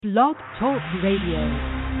Blog Talk Radio.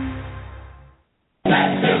 Swing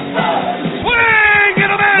and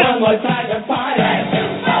a miss! One more time and fight.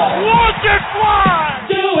 Watch it fly!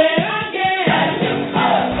 Do it again.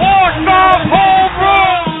 Walk off home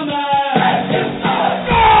run!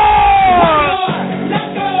 Score! Let's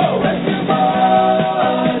go.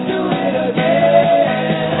 Do it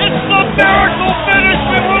again. It's the miracle finish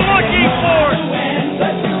we were looking for!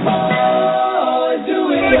 Do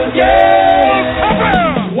it again.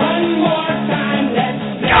 One more time,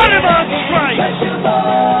 got him on strike!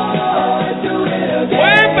 Do it again.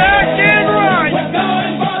 Way back in right! We're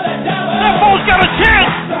going for the double. That ball's got a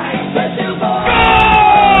chance!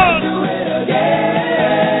 Gone! Do it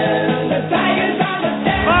again. The Tigers on the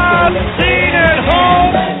stand. Bob Dean at home!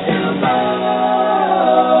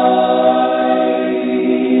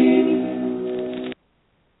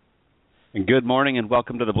 And good morning and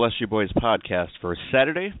welcome to the Bless You Boys podcast for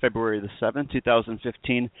Saturday, February the 7th,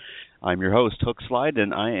 2015. I'm your host, Hook Slide,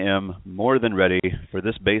 and I am more than ready for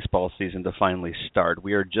this baseball season to finally start.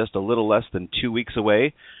 We are just a little less than 2 weeks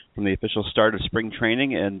away from the official start of spring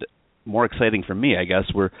training, and more exciting for me, I guess,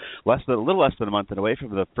 we're a little less than a month away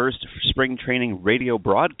from the first spring training radio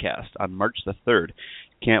broadcast on March the 3rd.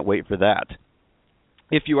 Can't wait for that.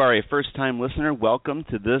 If you are a first-time listener, welcome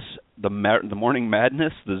to this, the Morning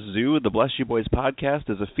Madness, the Zoo. The Bless You Boys podcast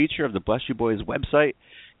is a feature of the Bless You Boys website.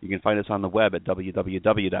 You can find us on the web at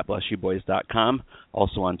www.blessyouboys.com,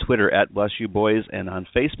 also on Twitter at Bless You Boys, and on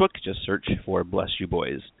Facebook, just search for Bless You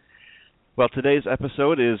Boys. Well, today's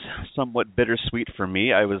episode is somewhat bittersweet for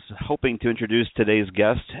me. I was hoping to introduce today's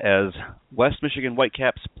guest as West Michigan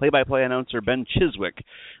Whitecaps play-by-play announcer Ben Chiswick,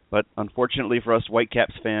 but unfortunately for us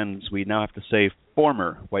Whitecaps fans, we now have to say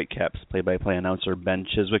former Whitecaps play-by-play announcer Ben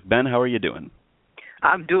Chiswick. Ben, how are you doing?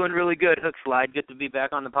 I'm doing really good, Hook Slide. Good to be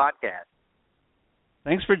back on the podcast.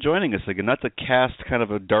 Thanks for joining us again. Not to cast kind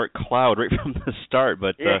of a dark cloud right from the start,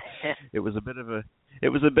 but it was a bit of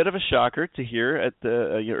a shocker to hear at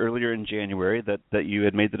earlier in January that you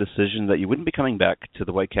had made the decision that you wouldn't be coming back to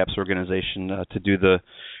the Whitecaps organization to do the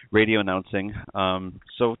radio announcing.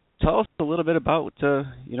 So tell us a little bit about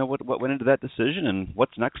what went into that decision and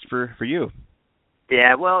what's next for you.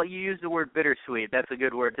 Yeah, well, you used the word bittersweet. That's a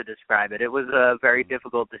good word to describe it. It was a very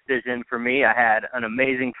difficult decision for me. I had an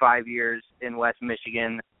amazing 5 years in West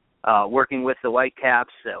Michigan, working with the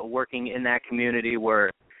Whitecaps, working in that community were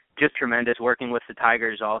just tremendous, working with the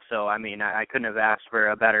Tigers also. I mean, I couldn't have asked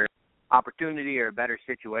for a better opportunity or a better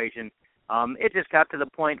situation. It just got to the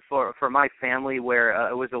point for my family where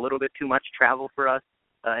it was a little bit too much travel for us.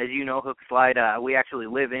 As you know, Hook Slide, we actually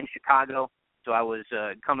live in Chicago. So I was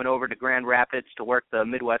coming over to Grand Rapids to work the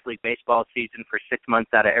Midwest League baseball season for 6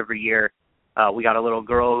 months out of every year. We got a little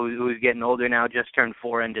girl who's getting older now, just turned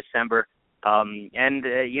 4 in December.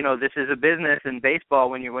 This is a business in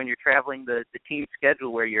baseball when you're traveling the team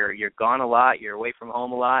schedule where you're gone a lot, you're away from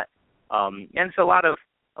home a lot. And it's a lot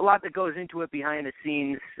that goes into it behind the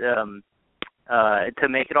scenes to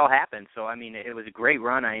make it all happen. So, I mean, it was a great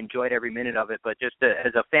run. I enjoyed every minute of it, but just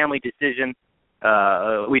as a family decision,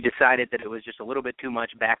 we decided that it was just a little bit too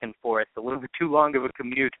much back and forth, a little bit too long of a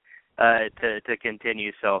commute to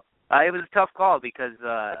continue. So it was a tough call because,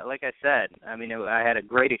 like I said, I mean, I had a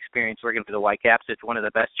great experience working for the Whitecaps. It's one of the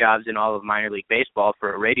best jobs in all of minor league baseball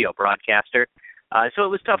for a radio broadcaster. So it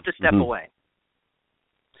was tough to step away.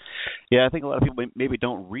 Yeah, I think a lot of people maybe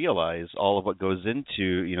don't realize all of what goes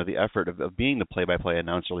into the effort of being the play-by-play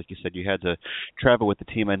announcer. Like you said, you had to travel with the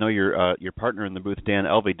team. I know your partner in the booth, Dan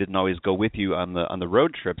Elvey, didn't always go with you on the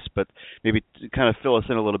road trips, but maybe kind of fill us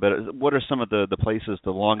in a little bit. What are some of the places,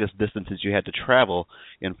 the longest distances you had to travel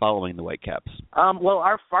in following the Whitecaps? Well,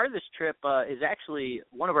 our farthest trip is actually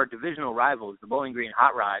one of our divisional rivals, the Bowling Green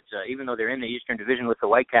Hot Rods. Even though they're in the Eastern Division with the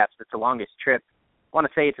Whitecaps, it's the longest trip. I want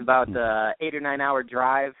to say it's about 8 or 9 hour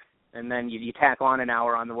drive. And then you tack on an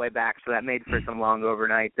hour on the way back, so that made for some long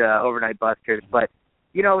overnight bus trips. But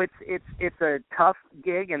it's a tough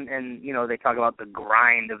gig, and they talk about the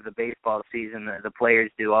grind of the baseball season. The players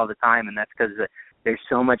do all the time, and that's because there's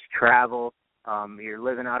so much travel. You're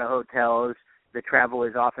living out of hotels. The travel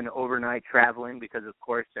is often overnight traveling because, of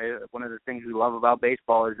course, one of the things we love about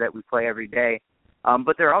baseball is that we play every day.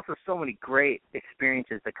 But there are also so many great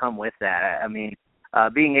experiences that come with that. I mean,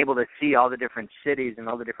 being able to see all the different cities and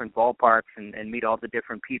all the different ballparks and meet all the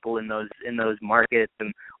different people in those markets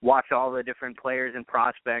and watch all the different players and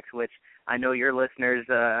prospects, which I know your listeners,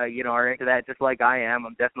 are into that just like I am.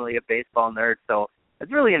 I'm definitely a baseball nerd, so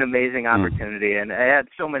it's really an amazing opportunity, and I had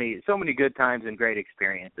so many good times and great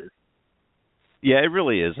experiences. Yeah, it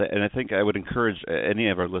really is, and I think I would encourage any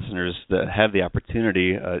of our listeners that have the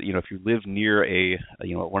opportunity, if you live near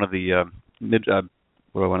one of the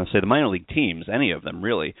what do I want to say, the minor league teams, any of them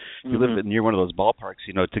really. If you live near one of those ballparks,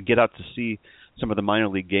 to get out to see some of the minor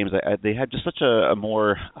league games, they had just such a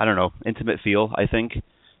more, I don't know, intimate feel, I think.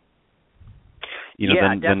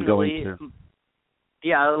 Than going to.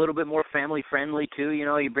 Yeah, a little bit more family friendly too.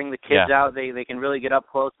 You bring the kids out; they can really get up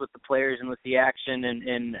close with the players and with the action,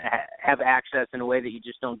 and have access in a way that you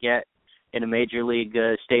just don't get in a major league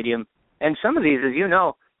stadium. And some of these, as you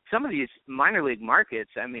know, some of these minor league markets,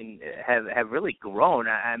 have really grown.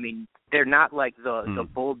 They're not like the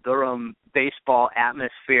Bull Durham baseball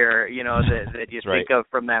atmosphere, that you think of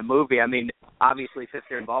from that movie. Obviously, Fifth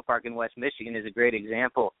Third Ballpark in West Michigan is a great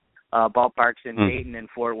example. Ballparks in Dayton and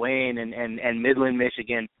Fort Wayne and Midland,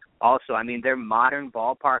 Michigan also. They're modern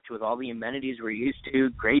ballparks with all the amenities we're used to,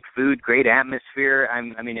 great food, great atmosphere.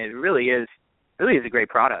 It really is a great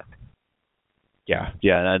product. Yeah,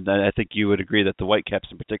 and I think you would agree that the Whitecaps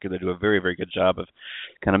in particular do a very, very good job of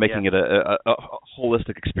kind of making it a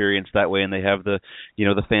holistic experience that way, and they have the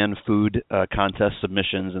fan food contest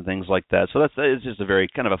submissions and things like that. So it's just a very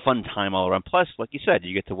kind of a fun time all around. Plus, like you said,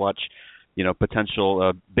 you get to watch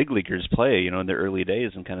potential big leaguers play, in their early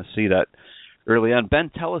days and kind of see that early on. Ben,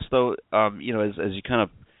 tell us though, as you kind of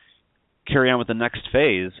carry on with the next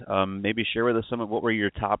phase, maybe share with us some of what were your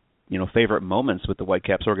top, favorite moments with the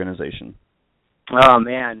Whitecaps organization. Oh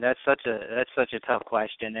man, that's such a tough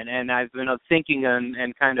question, and I've been thinking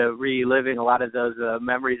and kind of reliving a lot of those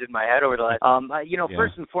memories in my head over the last.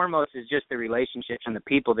 First and foremost is just the relationships and the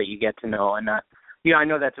people that you get to know, and I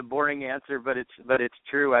know that's a boring answer, but it's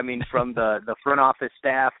true. From the front office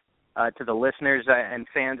staff to the listeners and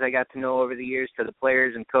fans I got to know over the years, to the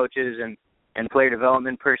players and coaches and player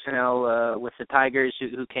development personnel with the Tigers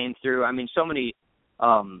who came through. So many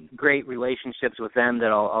great relationships with them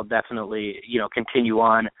that I'll definitely continue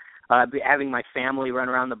on. Having my family run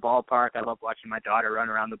around the ballpark. I love watching my daughter run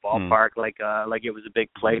around the ballpark like it was a big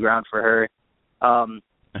playground for her.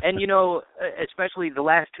 And, especially the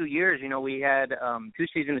last 2 years, we had 2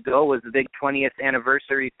 seasons ago was the big 20th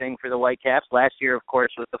anniversary thing for the Whitecaps. Last year, of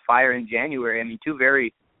course, was the fire in January. 2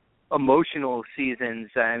 very emotional seasons,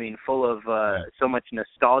 full of so much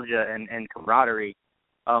nostalgia and camaraderie.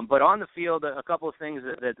 But on the field, a couple of things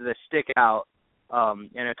that stick out,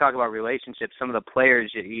 and I talk about relationships, some of the players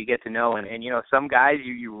you get to know. And some guys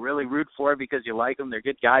you really root for because you like them. They're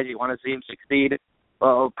good guys. You want to see them succeed.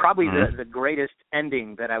 Well, probably the greatest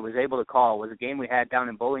ending that I was able to call was a game we had down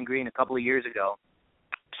in Bowling Green a couple of years ago.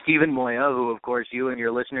 Steven Moya, who, of course, you and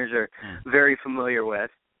your listeners are very familiar with,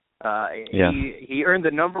 he earned the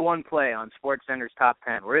number 1 play on SportsCenter's Top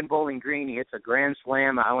 10. We're in Bowling Green. He hits a grand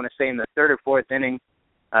slam, I want to say, in the 3rd or 4th inning.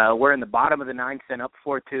 We're in the bottom of the 9th and up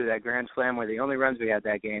 4-2. That grand slam were the only runs we had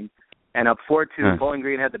that game. And up 4-2, Bowling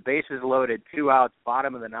Green had the bases loaded, 2 outs,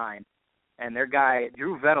 bottom of the 9th. And their guy,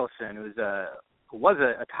 Drew Vedelson, was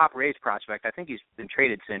a top Rays prospect. I think he's been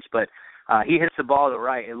traded since, but he hits the ball to the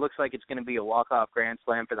right. It looks like it's going to be a walk-off grand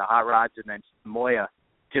slam for the Hot Rods, and then Moya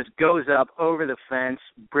just goes up over the fence,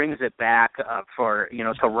 brings it back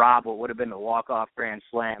to rob what would have been the walk-off grand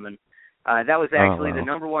slam. And that was actually the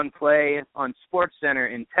number 1 play on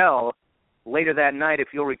SportsCenter until later that night. If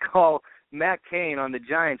you'll recall, Matt Cain on the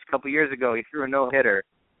Giants a couple years ago, he threw a no-hitter.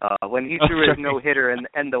 When he threw his no-hitter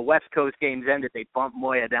and the West Coast games ended, they bumped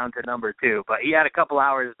Moya down to number 2. But he had a couple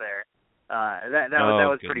hours there. That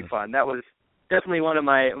was pretty fun. That was definitely one of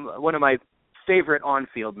my favorite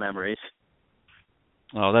on-field memories.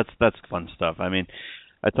 Oh, that's fun stuff.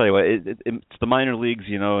 I tell you what, it's the minor leagues,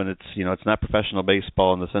 and it's not professional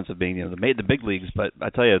baseball in the sense of being the big leagues. But I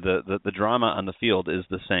tell you, the drama on the field is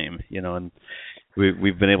the same, and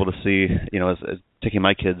we've been able to see, as taking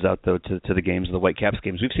my kids out though to the games, the Whitecaps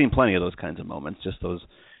games, we've seen plenty of those kinds of moments, just those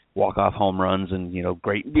walk-off home runs and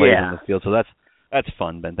great plays on the field. So that's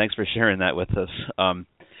fun, Ben. Thanks for sharing that with us.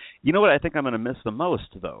 You know what I think I'm going to miss the most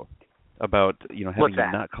though about having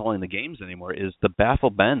you not calling the games anymore is the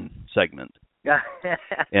Baffle Ben segment.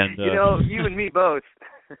 And you and me both.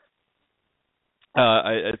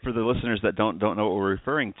 For the listeners that don't know what we're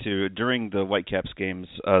referring to, during the Whitecaps games,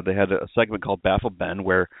 they had a segment called Baffle Ben,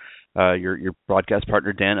 where your broadcast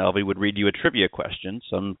partner Dan Elvey would read you a trivia question,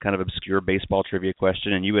 some kind of obscure baseball trivia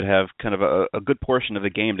question, and you would have kind of a good portion of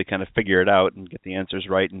the game to kind of figure it out and get the answers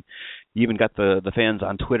right. And you even got the fans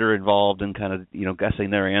on Twitter involved in kind of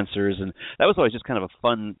guessing their answers, and that was always just kind of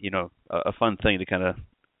a fun thing to kind of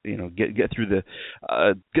get through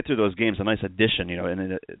those games. A nice addition,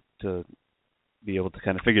 and to be able to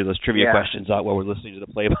kind of figure those trivia questions out while we're listening to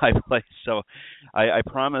the play-by-play. So I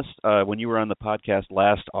promised when you were on the podcast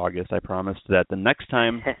last August, I promised that the next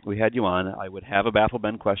time we had you on, I would have a Baffle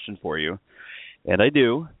Ben question for you. And I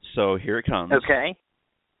do, so here it comes. Okay.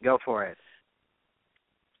 Go for it.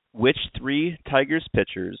 Which 3 Tigers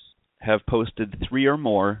pitchers have posted 3 or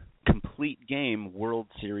more complete game World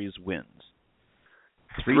Series wins?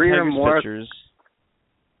 3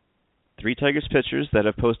 Tigers pitchers that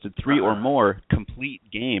have posted 3 or more complete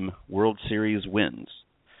game World Series wins.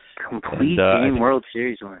 Complete game World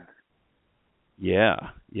Series wins. Yeah.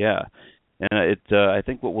 And I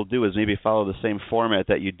think what we'll do is maybe follow the same format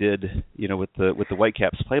that you did, with the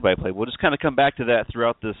Whitecaps play-by-play. We'll just kind of come back to that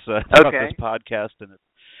throughout this this podcast, and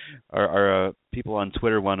our people on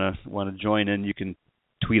Twitter want to join in. You can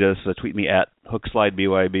tweet us, tweet me at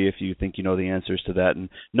HookslideBYB if you think you know the answers to that. And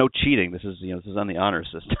no cheating. This is on the honor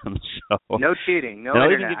system. So no cheating, no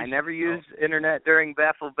internet. I never use internet during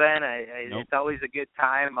Baffle Ben. Nope. It's always a good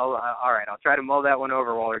time. All right, I'll try to mull that one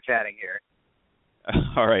over while we're chatting here.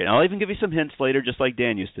 All right, I'll even give you some hints later, just like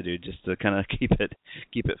Dan used to do, just to kind of keep it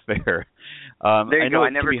fair. There you go. I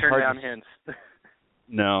never turn down hints.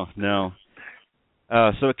 No.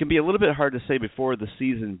 So it can be a little bit hard to say before the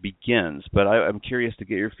season begins, but I'm curious to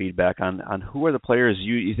get your feedback on who are the players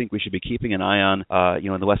you think we should be keeping an eye on,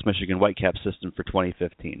 in the West Michigan Whitecaps system for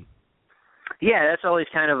 2015. Yeah, that's always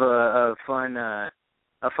kind of a fun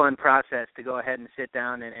process to go ahead and sit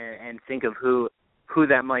down and think of who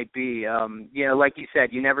that might be. Like you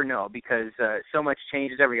said, you never know because so much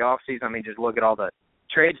changes every offseason. I mean, just look at all the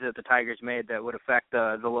trades that the Tigers made that would affect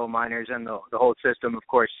the low minors and the whole system, of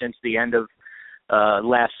course, since the end of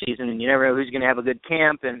last season. And you never know who's going to have a good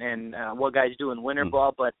camp and what guys do in winter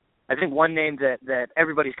ball. But I think one name that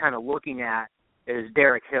everybody's kind of looking at is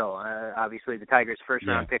Derek Hill. Obviously, the Tigers'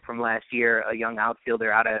 first-round pick from last year, a young outfielder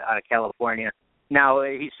out of California. Now,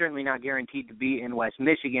 he's certainly not guaranteed to be in West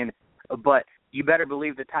Michigan, but you better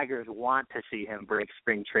believe the Tigers want to see him break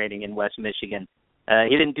spring training in West Michigan.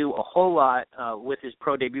 He didn't do a whole lot with his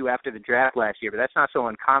pro debut after the draft last year, but that's not so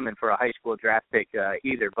uncommon for a high school draft pick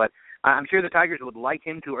either. But I'm sure the Tigers would like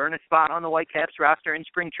him to earn a spot on the Whitecaps roster in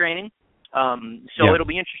spring training. It'll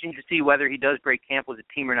be interesting to see whether he does break camp with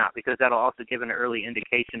a team or not, because that'll also give an early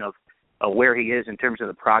indication of where he is in terms of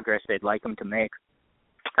the progress they'd like him to make.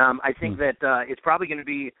 I think that it's probably going to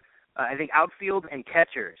be I think outfield and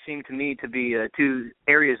catcher seem to me to be 2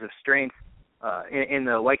 areas of strength in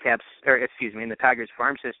the Whitecaps, in the Tigers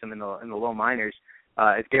farm system in the low minors.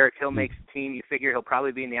 If Derek Hill makes the team, you figure he'll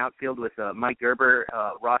probably be in the outfield with Mike Gerber,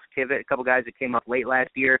 Ross Tivett, a couple guys that came up late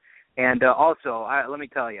last year. And also, let me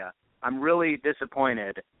tell you, I'm really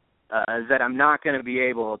disappointed that I'm not going to be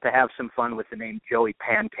able to have some fun with the name Joey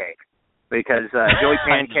Pancake. Because Joey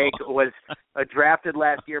Pancake was drafted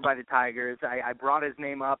last year by the Tigers. I brought his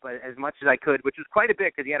name up as much as I could, which was quite a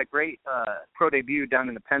bit because he had a great pro debut down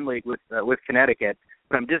in the Penn League with Connecticut.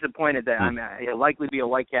 But I'm disappointed that he'll likely be a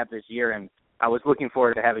Whitecap this year, and I was looking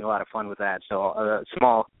forward to having a lot of fun with that. So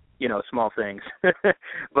small things.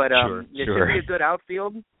 But it should be a good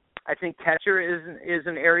outfield. I think catcher is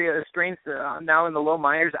an area of strength now in the low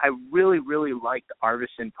minors. I really, really liked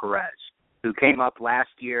Arvison Perez, who came up last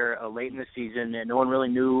year late in the season, and no one really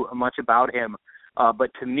knew much about him. But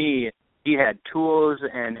to me, he had tools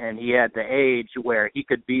and he had the age where he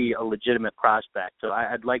could be a legitimate prospect. So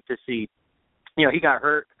I'd like to see, he got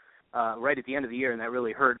hurt right at the end of the year, and that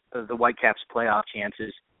really hurt the Whitecaps' playoff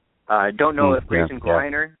chances. Don't know if Grayson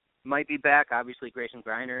Greiner might be back. Obviously, Grayson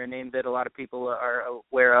Greiner, a name that a lot of people are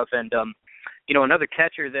aware of. And, another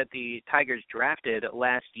catcher that the Tigers drafted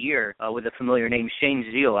last year with a familiar name, Shane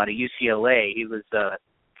Zeal out of UCLA. He was,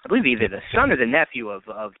 I believe, either the son or the nephew of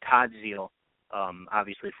Todd Zeal,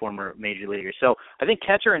 obviously former major leaguer. So I think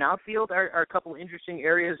catcher and outfield are a couple interesting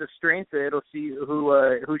areas of strength. It'll see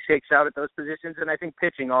who shakes out at those positions. And I think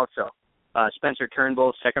pitching also. Spencer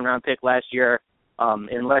Turnbull, second-round pick last year.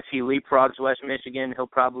 Unless he leapfrogs West Michigan, he'll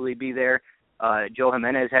probably be there. Joe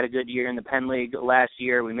Jimenez had a good year in the Penn League last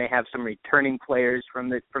year. We may have some returning players from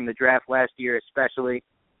the draft last year, especially.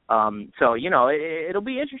 It'll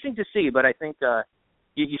be interesting to see. But I think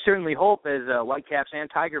you certainly hope, as Whitecaps and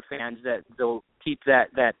Tiger fans, that they'll keep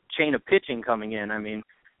that chain of pitching coming in. I mean,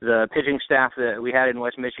 the pitching staff that we had in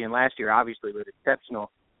West Michigan last year obviously was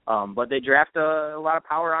exceptional. But they draft a lot of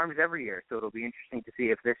power arms every year, so it'll be interesting to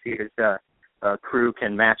see if this year's crew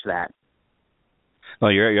can match that.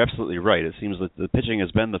 Well, you're absolutely right. It seems that the pitching has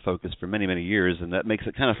been the focus for many, many years, and that makes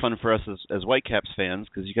it kind of fun for us as Whitecaps fans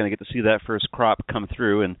because you kind of get to see that first crop come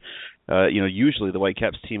through. And usually the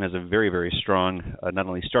Whitecaps team has a very, very strong not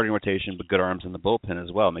only starting rotation but good arms in the bullpen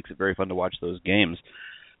as well. It makes it very fun to watch those games.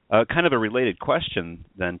 Kind of a related question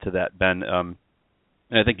then to that, Ben. And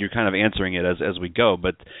I think you're kind of answering it as we go.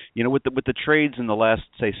 But with the trades in the last,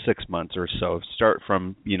 say, 6 months or so, start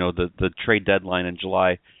from the trade deadline in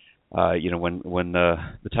July. when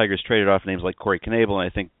the Tigers traded off names like Corey Knebel, and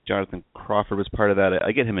I think Jonathan Crawford was part of that.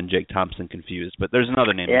 I get him and Jake Thompson confused, but there's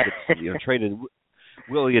another name that gets traded.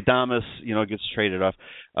 Willie Adames, gets traded off.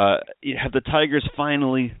 Have the Tigers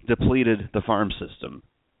finally depleted the farm system?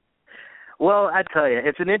 Well, I tell you,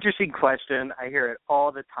 it's an interesting question. I hear it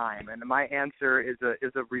all the time, and my answer is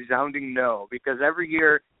a resounding no, because every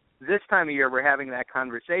year, this time of year, we're having that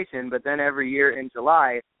conversation, but then every year in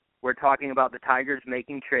July, we're talking about the Tigers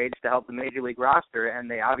making trades to help the Major League roster, and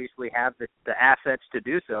they obviously have the assets to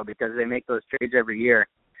do so because they make those trades every year.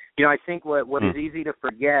 I think what is easy to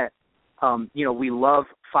forget, we love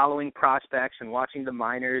following prospects and watching the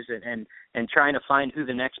minors and trying to find who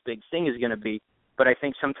the next big thing is going to be. But I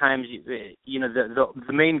think sometimes,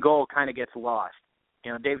 the main goal kind of gets lost.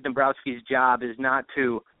 Dave Dombrowski's job is not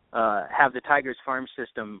to have the Tigers farm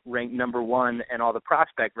system ranked number one and all the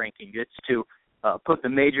prospect rankings. It's to put the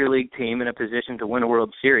Major League team in a position to win a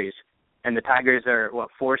World Series. And the Tigers are,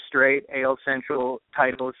 4 straight AL Central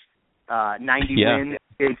titles, 90 wins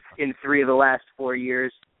in 3 of the last 4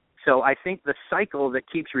 years. So I think the cycle that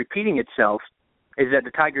keeps repeating itself is that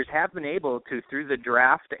the Tigers have been able to, through the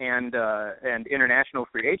draft and international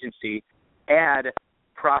free agency, add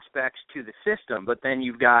prospects to the system. But then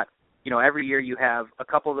you've got, every year you have a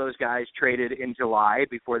couple of those guys traded in July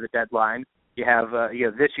before the deadline. You have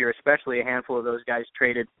this year especially a handful of those guys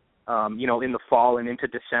traded, in the fall and into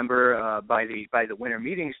December by the winter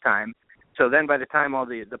meetings time. So then by the time all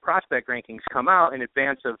the prospect rankings come out in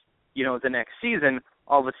advance of, the next season,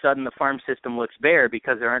 all of a sudden the farm system looks bare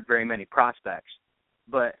because there aren't very many prospects.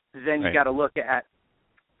 But then you got to look at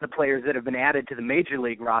the players that have been added to the Major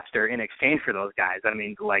League roster in exchange for those guys. I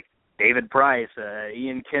mean, like David Price,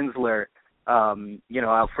 Ian Kinsler,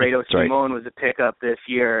 Alfredo Simon was a pickup this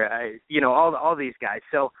year, all these guys.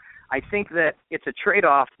 So I think that it's a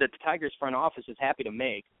trade-off that the Tigers front office is happy to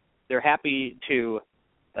make. They're happy to,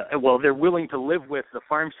 they're willing to live with the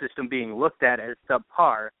farm system being looked at as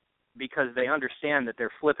subpar because they understand that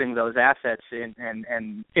they're flipping those assets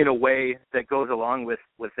in a way that goes along with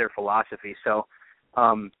their philosophy. So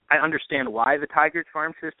I understand why the Tigers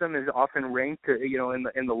farm system is often ranked,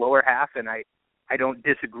 in the lower half, and I don't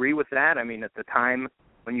disagree with that. I mean, at the time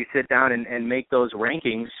when you sit down and make those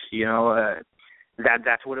rankings,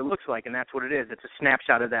 that's what it looks like, and that's what it is. It's a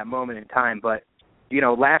snapshot of that moment in time. But,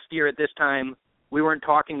 last year at this time, we weren't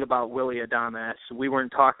talking about Willie Adames. We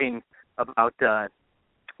weren't talking about,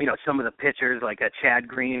 some of the pitchers like a Chad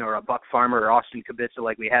Green or a Buck Farmer or Austin Kubica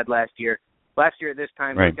like we had last year. Last year at this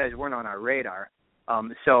time, these guys weren't on our radar.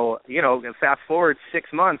 So, fast forward 6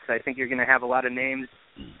 months, I think you're going to have a lot of names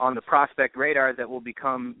on the prospect radar that will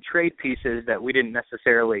become trade pieces that we didn't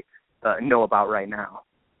necessarily know about right now.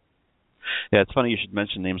 Yeah, it's funny you should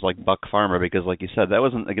mention names like Buck Farmer because, like you said, that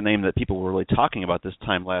wasn't a name that people were really talking about this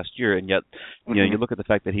time last year, and yet, you look at the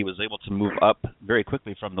fact that he was able to move up very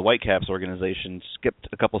quickly from the Whitecaps organization, skipped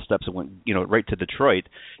a couple steps and went, right to Detroit.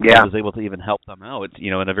 Yeah. And was able to even help them out,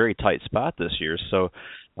 in a very tight spot this year. So,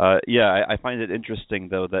 I find it interesting,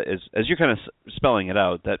 though, that as you're kind of spelling it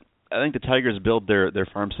out, that I think the Tigers build their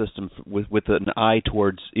farm system with an eye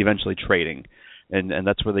towards eventually trading. And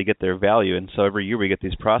that's where they get their value. And so every year we get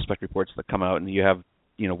these prospect reports that come out, and you have,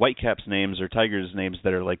 Whitecaps names or Tigers names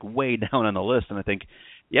that are like way down on the list. And I think,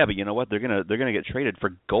 but you know what? They're gonna get traded for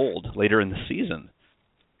gold later in the season.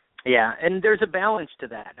 Yeah, and there's a balance to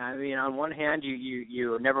that. I mean, on one hand,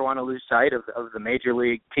 you never want to lose sight of the Major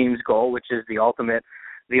League team's goal, which is the ultimate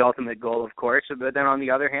goal, of course. But then on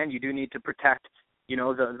the other hand, you do need to protect,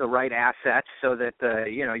 the right assets so that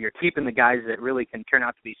you're keeping the guys that really can turn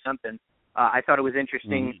out to be something. I thought it was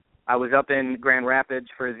interesting. I was up in Grand Rapids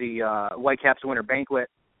for the Whitecaps Winter Banquet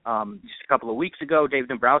just a couple of weeks ago. Dave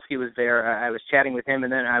Dombrowski was there. I was chatting with him,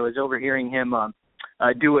 and then I was overhearing him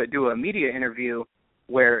do a media interview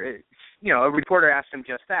where, a reporter asked him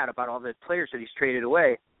just that about all the players that he's traded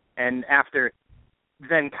away. And after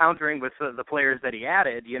then countering with the players that he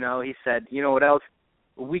added, he said, what else?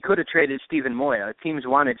 We could have traded Steven Moya. Teams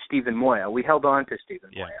wanted Steven Moya. We held on to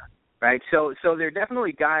Steven Moya, right? So they're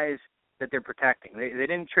definitely guys that they're protecting. They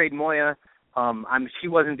didn't trade Moya. She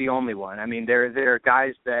wasn't the only one. I mean, there are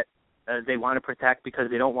guys that they want to protect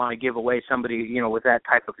because they don't want to give away somebody, with that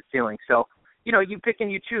type of a ceiling. So, you pick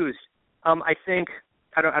and you choose. I think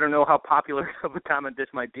I don't know how popular of a comment this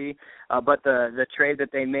might be, but the trade that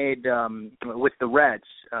they made with the Reds,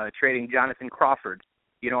 trading Jonathan Crawford.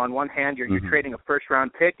 On one hand, you're trading a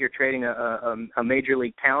first-round pick. You're trading a major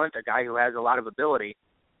league talent, a guy who has a lot of ability.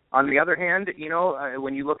 On the other hand,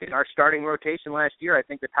 when you look at our starting rotation last year, I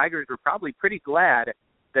think the Tigers were probably pretty glad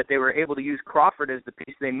that they were able to use Crawford as the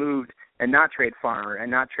piece they moved and not trade Farmer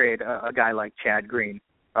and not trade a guy like Chad Green.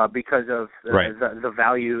 because of right. the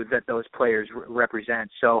value that those players represent.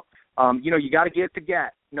 So, you got to get to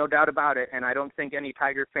get, no doubt about it. And I don't think any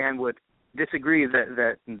Tiger fan would disagree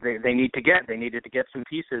that they need to get. They needed to get some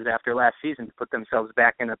pieces after last season to put themselves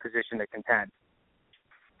back in a position to contend.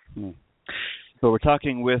 So we're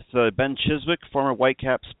talking with Ben Chiswick, former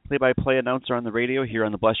Whitecaps play-by-play announcer on the radio here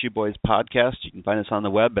on the Bless You Boys podcast. You can find us on the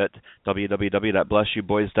web at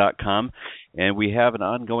www.blessyouboys.com. And we have an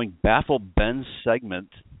ongoing Baffle Ben segment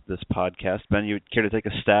this podcast. Ben, you care to take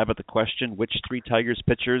a stab at the question, which three Tigers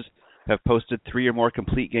pitchers have posted 3 or more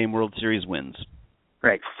complete game World Series wins?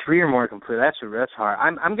 Right, 3 or more complete. That's hard.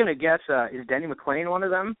 I'm going to guess, is Denny McLain one of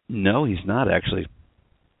them? No, he's not actually.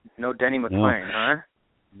 No Denny McLain, huh?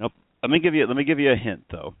 Nope. Let me give you a hint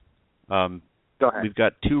though. Go ahead. We've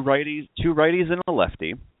got two righties and a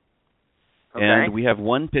lefty. Okay. And we have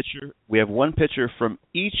one pitcher. We have one pitcher from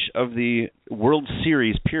each of the World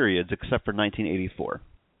Series periods except for 1984.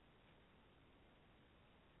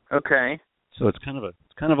 Okay. So it's kind of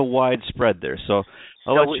a wide spread there. So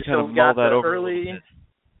I'll let you kind of mull that over.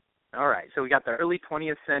 All right. So we got the early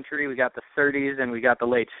 20th century, we got the 30s, and we got the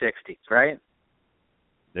late 60s, right?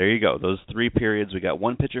 There you go. Those 3 periods. We got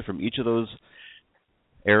one pitcher from each of those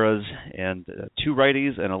eras, and 2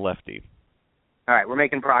 righties and a lefty. All right, we're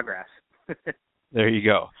making progress. There you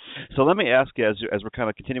go. So let me ask you, as we're kind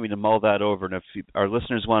of continuing to mull that over, and if our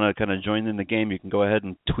listeners want to kind of join in the game, you can go ahead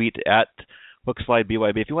and tweet at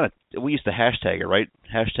HookSlideBYB. If you want to, we used to hashtag it, right?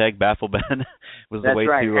 Hashtag BaffleBen was the way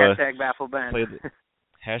right. to hashtag BaffleBen. play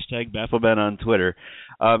hashtag BaffleBen on Twitter.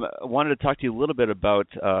 I wanted to talk to you a little bit about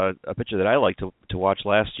a pitcher that I liked to watch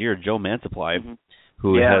last year, Joe Mantiply,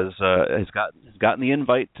 who has gotten the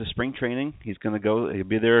invite to spring training. He's going to go. He'll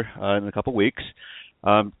be there in a couple weeks.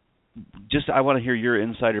 I want to hear your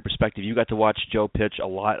insider perspective. You got to watch Joe pitch a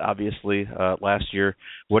lot, obviously, last year.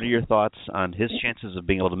 What are your thoughts on his chances of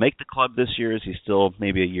being able to make the club this year? Is he still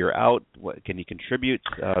maybe a year out? Can he contribute?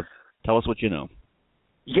 Tell us what you know.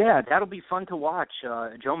 Yeah, that'll be fun to watch.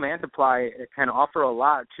 Joe Mantiply can offer a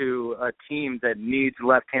lot to a team that needs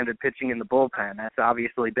left-handed pitching in the bullpen. That's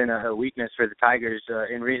obviously been a weakness for the Tigers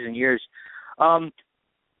in recent years.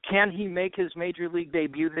 Can he make his major league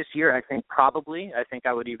debut this year? I think probably. I think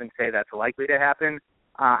I would even say that's likely to happen.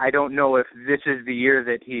 I don't know if this is the year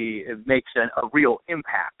that he makes a real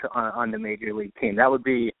impact on the major league team. That would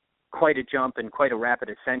be quite a jump and quite a rapid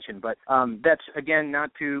ascension. But that's, again, not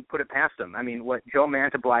to put it past him. I mean, what Joe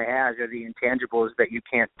Mantiply has are the intangibles that you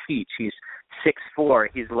can't teach. He's 6'4".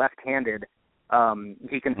 He's left-handed.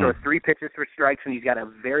 He can throw 3 pitches for strikes, and he's got a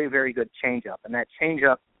very, very good changeup. And that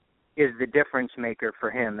changeup is the difference maker for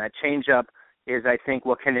him. That changeup is, I think,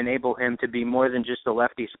 what can enable him to be more than just a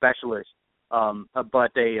lefty specialist,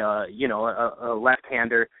 but a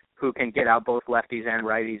left-hander who can get out both lefties and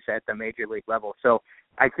righties at the major league level. So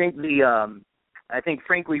I think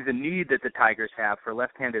frankly the need that the Tigers have for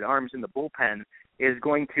left-handed arms in the bullpen is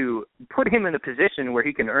going to put him in a position where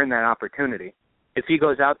he can earn that opportunity. If he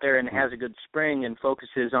goes out there and has a good spring and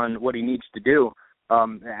focuses on what he needs to do,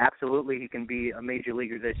 absolutely he can be a major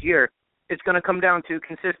leaguer this year. It's going to come down to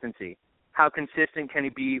consistency. How consistent can he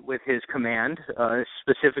be with his command,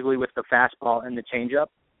 specifically with the fastball and the changeup,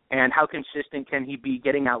 and how consistent can he be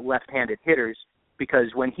getting out left-handed hitters? Because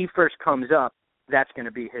when he first comes up, that's going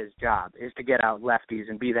to be his job, is to get out lefties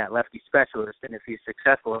and be that lefty specialist. And if he's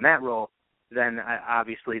successful in that role, then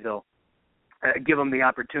obviously they'll give him the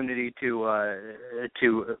opportunity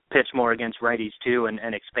to pitch more against righties too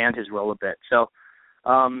and expand his role a bit. So,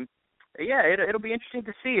 it'll be interesting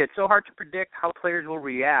to see. It's so hard to predict how players will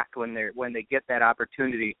react when they get that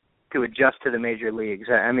opportunity to adjust to the major leagues.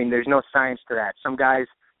 I mean, there's no science to that. Some guys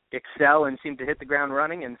excel and seem to hit the ground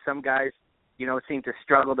running, and some guys, seem to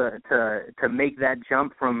struggle to make that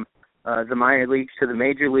jump from the minor leagues to the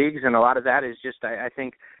major leagues, and a lot of that is just, I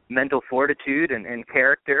think, mental fortitude and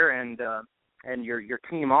character and your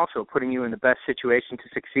team also putting you in the best situation to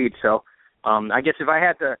succeed. So I guess if I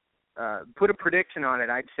had to put a prediction on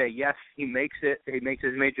it, I'd say yes, he makes it. He makes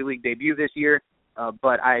his major league debut this year,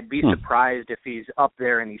 but I'd be surprised if he's up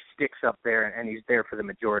there and he sticks up there and he's there for the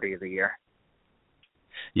majority of the year.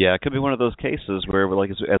 Yeah, it could be one of those cases where,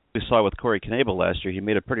 like as we saw with Corey Knebel last year, he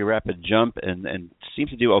made a pretty rapid jump and seemed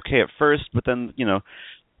to do okay at first, but then,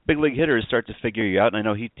 big league hitters start to figure you out. And I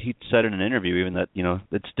know he said in an interview even that,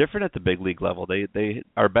 it's different at the big league level. They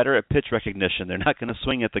are better at pitch recognition. They're not going to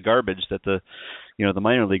swing at the garbage that the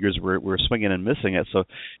minor leaguers were swinging and missing at. So,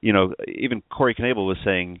 even Corey Knebel was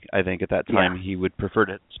saying, I think at that time, he would prefer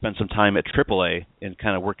to spend some time at AAA and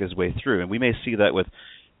kind of work his way through. And we may see that with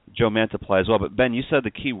Joe Mantiply as well. But Ben, you said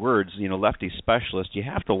the key words, lefty specialist. You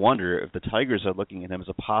have to wonder if the Tigers are looking at him as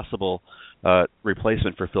a possible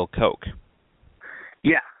replacement for Phil Koch.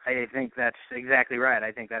 Yeah, I think that's exactly right.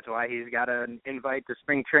 I think that's why he's got an invite to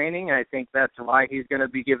spring training. I think that's why he's going to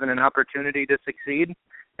be given an opportunity to succeed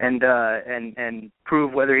and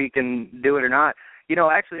prove whether he can do it or not.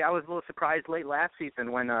 Actually, I was a little surprised late last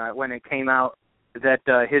season when it came out that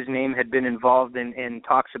his name had been involved in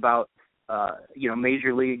talks about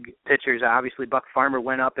major league pitchers. Obviously, Buck Farmer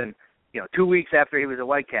went up and 2 weeks after he was a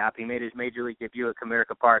Whitecap, he made his major league debut at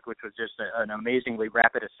Comerica Park, which was just an amazingly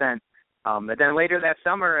rapid ascent. But then later that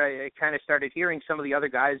summer, I kind of started hearing some of the other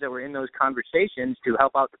guys that were in those conversations to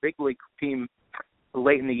help out the big league team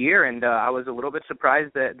late in the year, and I was a little bit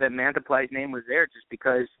surprised that Mantiply's name was there, just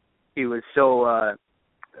because he was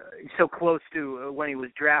so close to when he was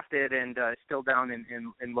drafted and still down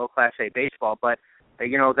in low Class A baseball. But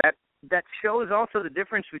that shows also the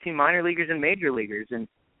difference between minor leaguers and major leaguers. And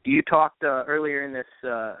you talked earlier in this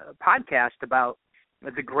podcast about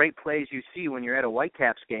the great plays you see when you're at a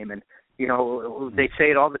Whitecaps game, and they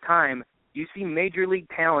say it all the time. You see major league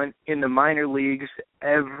talent in the minor leagues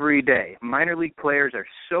every day. Minor league players are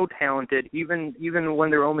so talented, even when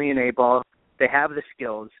they're only in A-ball. They have the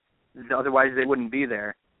skills. Otherwise, they wouldn't be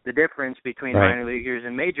there. The difference between minor leaguers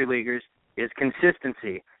and major leaguers is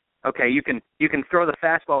consistency. Okay, you can throw the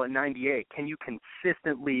fastball at 98. Can you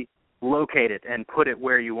consistently locate it and put it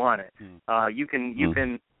where you want it? You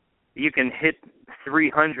can hit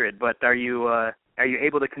 300, but are you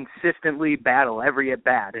able to consistently battle every at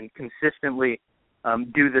bat and consistently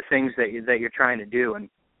do the things that you're trying to do? And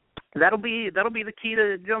that'll be the key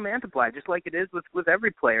to Joe Mantiply, just like it is with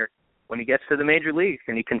every player. When he gets to the major leagues,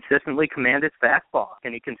 can he consistently command his fastball?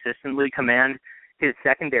 Can he consistently command his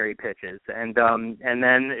secondary pitches? And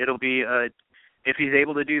then it'll be if he's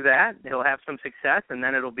able to do that, he'll have some success, and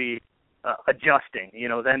then it'll be adjusting.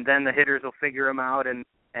 Then the hitters will figure him out, and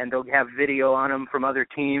they'll have video on him from other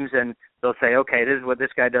teams, and they'll say, okay, this is what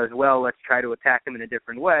this guy does well. Let's try to attack him in a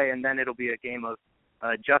different way, and then it'll be a game of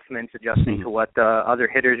adjusting to what other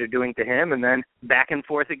hitters are doing to him, and then back and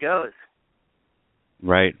forth it goes.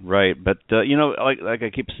 Right. But, like I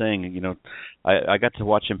keep saying, I got to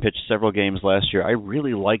watch him pitch several games last year. I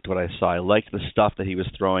really liked what I saw. I liked the stuff that he was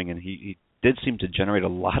throwing, and he did seem to generate a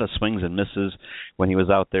lot of swings and misses when he was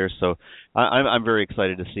out there. So I'm very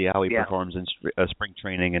excited to see how he performs in spring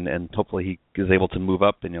training, and hopefully he is able to move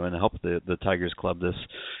up and help the Tigers club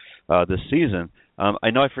this season.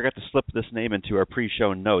 I know I forgot to slip this name into our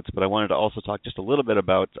pre-show notes, but I wanted to also talk just a little bit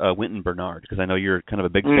about Wynton Bernard, because I know you're kind of a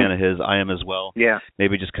big fan of his. I am as well. Yeah.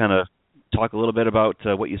 Maybe just kind of talk a little bit about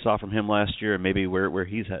what you saw from him last year and maybe where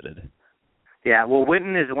he's headed. Yeah, well,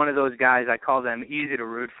 Wynton is one of those guys, I call them easy to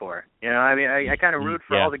root for. I kind of root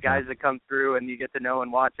for all the guys that come through and you get to know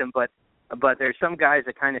and watch them, but there's some guys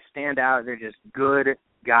that kind of stand out. They're just good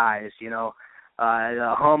guys,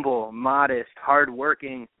 humble, modest,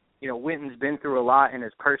 hardworking. Wynton's been through a lot in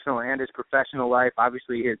his personal and his professional life.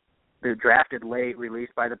 Obviously, they're drafted late,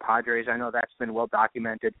 released by the Padres. I know that's been well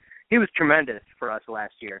documented. He was tremendous for us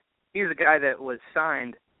last year. He was a guy that was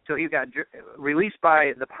signed, so he got released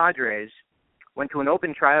by the Padres, went to an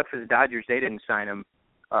open tryout for the Dodgers. They didn't sign him.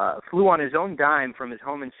 Flew on his own dime from his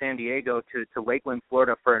home in San Diego to Lakeland,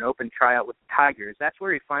 Florida for an open tryout with the Tigers. That's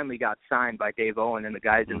where he finally got signed by Dave Owen and the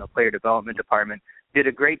guys in the player development department. Did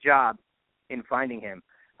a great job in finding him.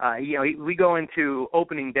 We go into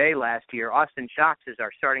opening day last year. Austin Schatz is our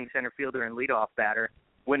starting center fielder and leadoff batter.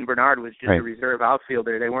 Wynton Bernard was just a reserve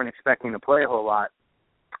outfielder. They weren't expecting to play a whole lot.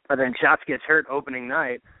 But then Schatz gets hurt opening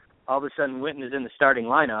night. All of a sudden, Wynton is in the starting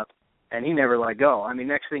lineup, and he never let go. I mean,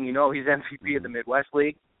 next thing you know, he's MVP of the Midwest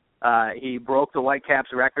League. He broke the Whitecaps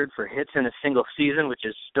record for hits in a single season, which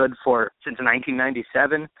has stood for since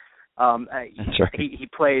 1997. That's right. He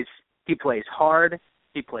plays hard.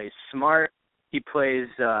 He plays smart. He plays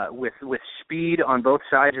with speed on both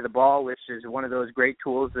sides of the ball, which is one of those great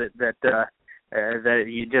tools that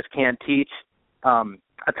you just can't teach.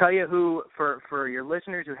 I'll tell you who, for your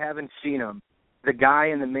listeners who haven't seen him, the guy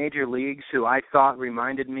in the major leagues who I thought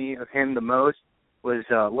reminded me of him the most was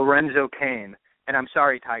Lorenzo Cain. And I'm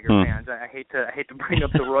sorry, Tiger fans, I hate to bring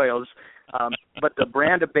up the Royals, but the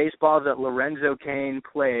brand of baseball that Lorenzo Cain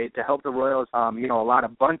played to help the Royals, a lot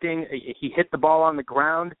of bunting. He hit the ball on the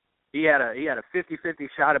ground. He had a 50-50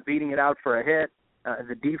 shot of beating it out for a hit.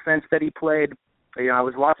 The defense that he played, I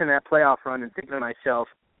was watching that playoff run and thinking to myself,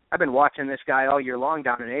 I've been watching this guy all year long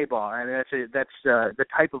down in A-ball. I mean, that's the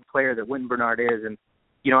type of player that Wynton Bernard is. And,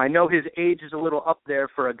 I know his age is a little up there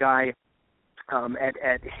for a guy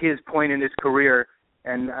at his point in his career.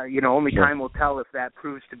 And, only time will tell if that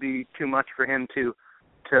proves to be too much for him to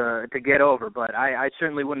to get over. But I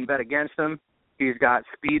certainly wouldn't bet against him. He's got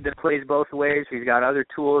speed that plays both ways. He's got other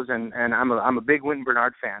tools, and I'm a big Wynton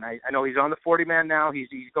Bernard fan. I know he's on the 40-man now. He's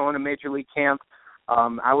going to Major League camp.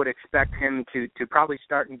 I would expect him to probably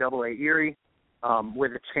start in Double-A Erie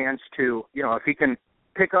with a chance to, if he can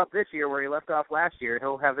pick up this year where he left off last year,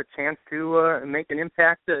 he'll have a chance to make an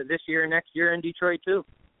impact this year and next year in Detroit too.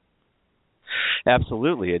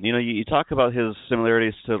 Absolutely. And, you talk about his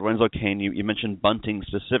similarities to Lorenzo Cain. You mentioned bunting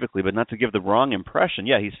specifically, but not to give the wrong impression.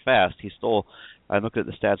 Yeah, he's fast. He stole, I looked at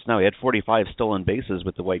the stats now, he had 45 stolen bases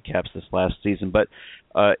with the Whitecaps this last season, but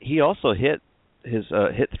he also hit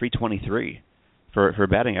 323 for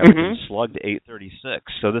batting average and slugged 836.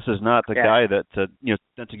 So this is not the guy that,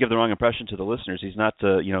 not to give the wrong impression to the listeners, he's not,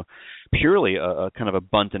 purely a kind of a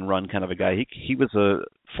bunt and run kind of a guy. He was a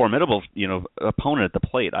formidable, opponent at the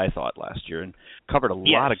plate, I thought, last year, and covered a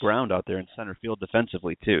lot of ground out there in center field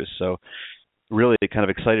defensively too. So really kind of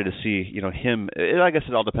excited to see, him. I guess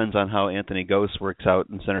it all depends on how Anthony Gose works out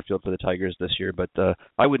in center field for the Tigers this year, but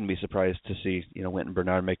I wouldn't be surprised to see, Wynton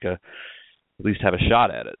Bernard at least have a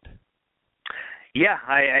shot at it. Yeah,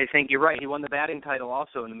 I think you're right. He won the batting title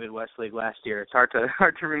also in the Midwest League last year. It's hard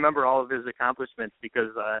to remember all of his accomplishments because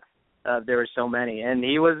there were so many. And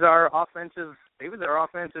he was our offensive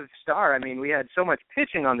star. I mean, we had so much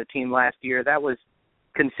pitching on the team last year that was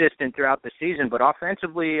consistent throughout the season. But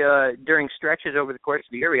offensively, during stretches over the course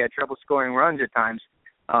of the year, we had trouble scoring runs at times.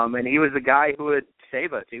 And he was the guy who would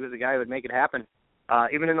save us. He was the guy who would make it happen.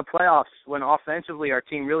 Even in the playoffs, when offensively our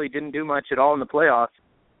team really didn't do much at all in the playoffs,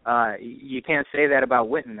 you can't say that about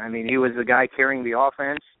Wynton. I mean, he was the guy carrying the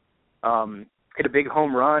offense. Hit a big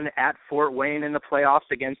home run at Fort Wayne in the playoffs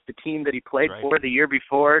against the team that he played for the year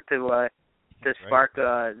before to spark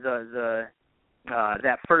that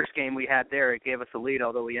first game we had there. It gave us a lead,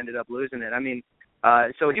 although we ended up losing it. I mean,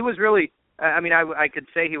 so he was really. I could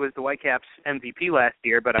say he was the Whitecaps MVP last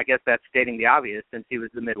year, but I guess that's stating the obvious since he was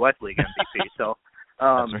the Midwest League MVP. So,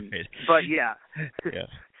 that's right. But yeah.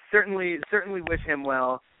 Certainly wish him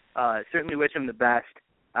well. Certainly wish him the best.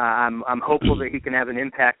 I'm hopeful that he can have an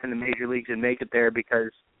impact in the major leagues and make it there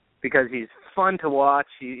because he's fun to watch.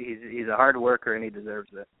 He's a hard worker and he deserves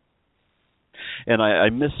it. And I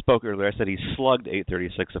misspoke earlier. I said he slugged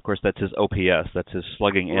 836. Of course, that's his OPS. That's his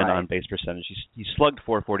slugging and on-base percentage. He slugged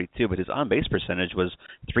 442, but his on-base percentage was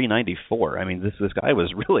 394. I mean, this guy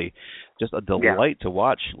was really just a delight to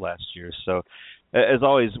watch last year. So, as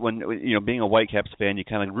always, when being a Whitecaps fan, you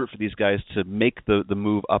kind of root for these guys to make the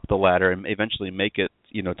move up the ladder and eventually make it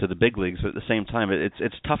to the big leagues. But at the same time,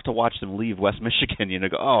 it's tough to watch them leave West Michigan.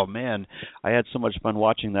 Go, oh man, I had so much fun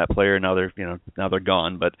watching that player. Now they're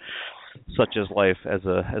gone. But such is life as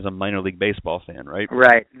a minor league baseball fan, right?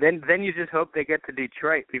 Right. Then you just hope they get to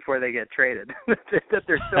Detroit before they get traded. That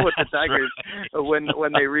they're still with the Tigers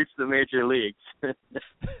when they reach the major leagues.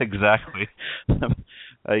 Exactly.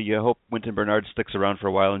 You hope Wynton Bernard sticks around for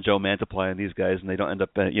a while and Joe Mantiply and these guys, and they don't end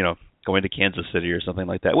up going to Kansas City or something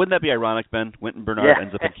like that. Wouldn't that be ironic, Ben? Wynton Bernard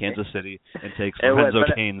ends up in Kansas City and takes Lorenzo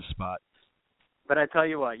Cain's spot. But I tell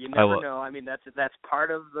you what, you never know. I mean, that's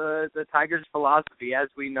part of the Tigers' philosophy, as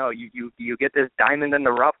we know. You get this diamond in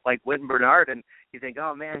the rough like Wynton Bernard, and you think,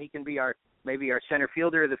 oh man, he can be maybe our center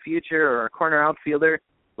fielder of the future or our corner outfielder.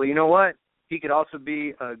 Well, you know what? He could also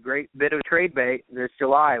be a great bit of trade bait this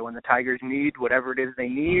July when the Tigers need whatever it is they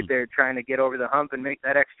need. They're trying to get over the hump and make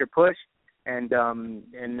that extra push, and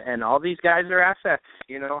all these guys are assets,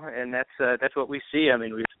 and that's what we see. I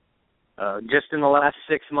mean, we've just in the last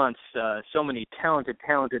 6 months, so many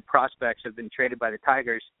talented prospects have been traded by the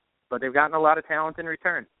Tigers, but they've gotten a lot of talent in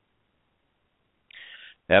return.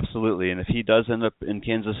 Absolutely, and if he does end up in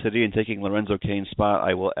Kansas City and taking Lorenzo Cain's spot,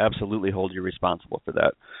 I will absolutely hold you responsible for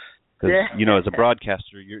that. Because, as a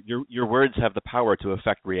broadcaster, your words have the power to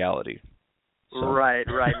affect reality. So. Right.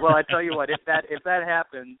 Well, I tell you what, if that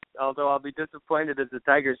happens, although I'll be disappointed as a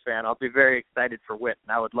Tigers fan, I'll be very excited for Wynton.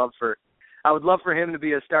 I would love for him to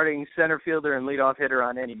be a starting center fielder and leadoff hitter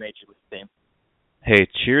on any major league team. Hey,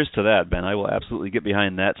 cheers to that, Ben. I will absolutely get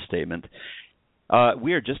behind that statement.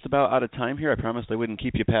 We are just about out of time here. I promised I wouldn't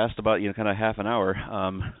keep you past about kind of half an hour.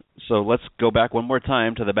 So let's go back one more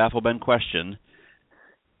time to the Baffle Ben question.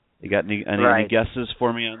 You got any guesses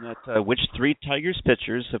for me on that? Which 3 Tigers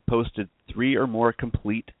pitchers have posted 3 or more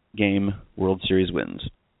complete game World Series wins?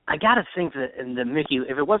 I got to think that Mickey,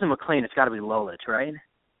 if it wasn't McLean, it's got to be Lolich, right?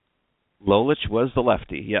 Lolich was the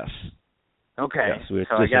lefty, yes. Okay. Yes, we had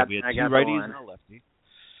 2 righties and a lefty.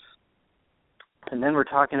 And then we're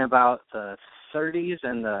talking about the 30s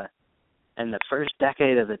and the first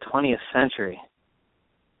decade of the 20th century.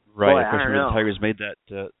 Right. Boy, of course, the Tigers made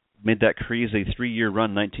made that crazy 3-year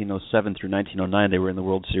run, 1907 through 1909. They were in the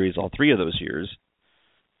World Series all 3 of those years.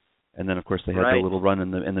 And then, of course, they had a little run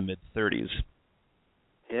in the mid-30s.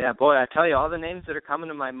 Yeah, boy, I tell you, all the names that are coming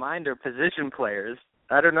to my mind are position players.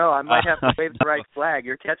 I don't know. I might have to wave the right flag.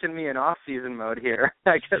 You're catching me in off-season mode here.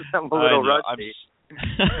 I guess I'm a little rusty.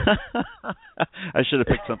 I should have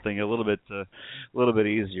picked something a little bit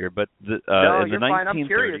easier. But no, in you're the 1930s, fine. I'm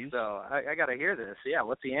curious, though. I got to hear this. Yeah,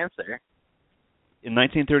 what's the answer? In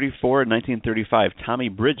 1934 and 1935, Tommy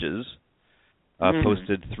Bridges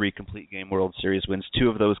posted 3 complete-game World Series wins. 2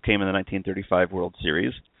 of those came in the 1935 World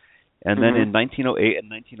Series. And then in 1908 and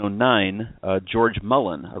 1909, George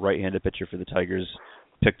Mullen, a right-handed pitcher for the Tigers,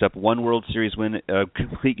 picked up 1 World Series win,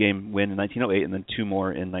 complete-game win in 1908, and then 2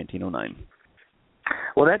 more in 1909.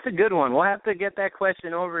 Well, that's a good one. We'll have to get that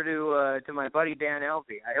question over to my buddy Dan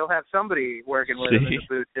Elvey. He'll have somebody working with him in the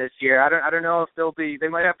booth this year. I don't know if they'll be. They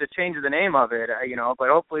might have to change the name of it, but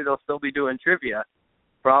hopefully they'll still be doing trivia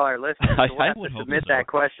for all our listeners. So we'll have to submit that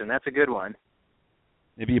question. That's a good one.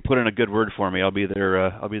 Maybe you put in a good word for me. I'll be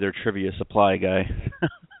their trivia supply guy.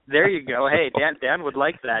 There you go. Hey, Dan would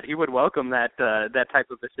like that. He would welcome that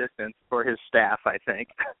type of assistance for his staff, I think.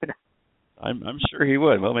 I'm sure he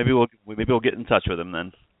would. Well, maybe we'll get in touch with him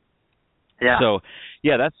then. Yeah. So,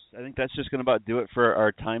 I think that's just going to about do it for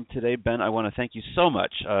our time today, Ben. I want to thank you so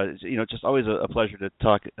much. Just always a pleasure to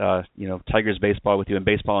talk, Tigers baseball with you and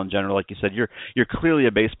baseball in general. Like you said, you're clearly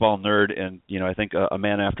a baseball nerd, and I think a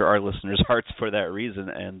man after our listeners' hearts for that reason.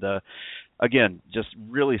 And again, just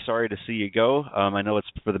really sorry to see you go. I know it's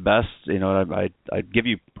for the best. I give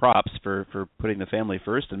you props for putting the family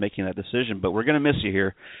first and making that decision. But we're going to miss you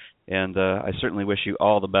here, and I certainly wish you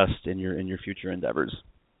all the best in your future endeavors.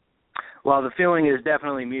 Well, the feeling is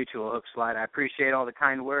definitely mutual, Hookslide. I appreciate all the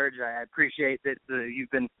kind words. I appreciate that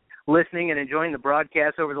you've been listening and enjoying the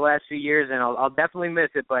broadcast over the last few years, and I'll definitely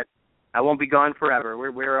miss it, but I won't be gone forever.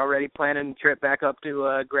 We're already planning a trip back up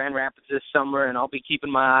to Grand Rapids this summer, and I'll be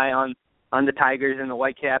keeping my eye on the Tigers and the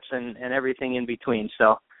Whitecaps and everything in between.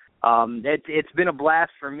 So it's been a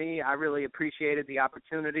blast for me. I really appreciated the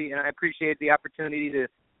opportunity, and I appreciate the opportunity to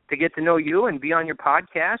get to know you and be on your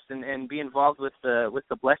podcast and be involved with the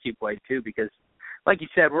Bless You Boys too, because like you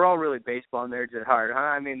said, we're all really baseball nerds at heart, huh?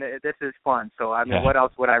 I mean, this is fun. So what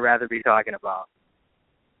else would I rather be talking about?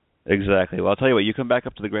 Exactly. Well, I'll tell you what. You come back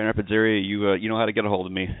up to the Grand Rapids area, you know how to get a hold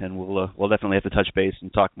of me, and we'll definitely have to touch base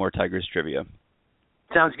and talk more Tigers trivia.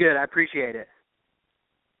 Sounds good. I appreciate it.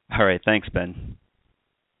 All right. Thanks, Ben.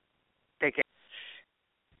 Take care.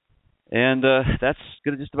 And that's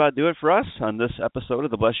going to just about do it for us on this episode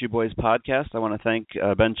of the Bless You Boys podcast. I want to thank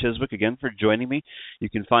Ben Chiswick again for joining me. You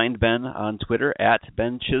can find Ben on Twitter at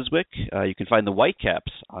Ben Chiswick. You can find the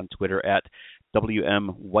Whitecaps on Twitter at WM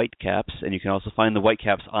Whitecaps. And you can also find the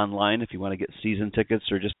Whitecaps online if you want to get season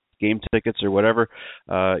tickets or just game tickets or whatever.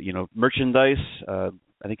 Merchandise.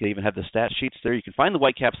 I think they even have the stat sheets there. You can find the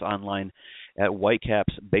Whitecaps online at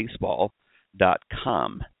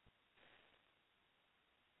whitecapsbaseball.com.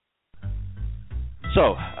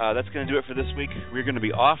 So that's going to do it for this week. We're going to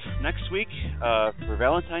be off next week for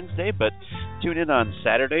Valentine's Day, but tune in on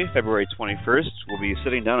Saturday, February 21st. We'll be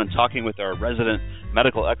sitting down and talking with our resident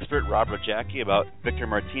medical expert, Rob Rajacki, about Victor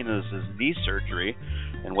Martinez's knee surgery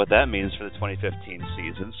and what that means for the 2015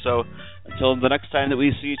 season. So until the next time that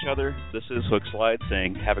we see each other, this is Hookslide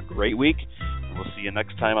saying have a great week, and we'll see you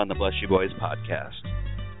next time on the Bless You Boys podcast.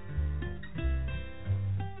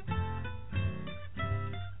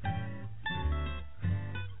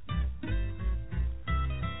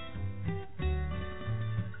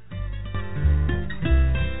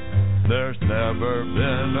 There's never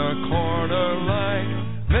been a corner like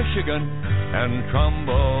Michigan and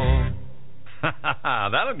Trumbull.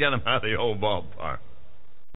 That'll get him out of the old ballpark.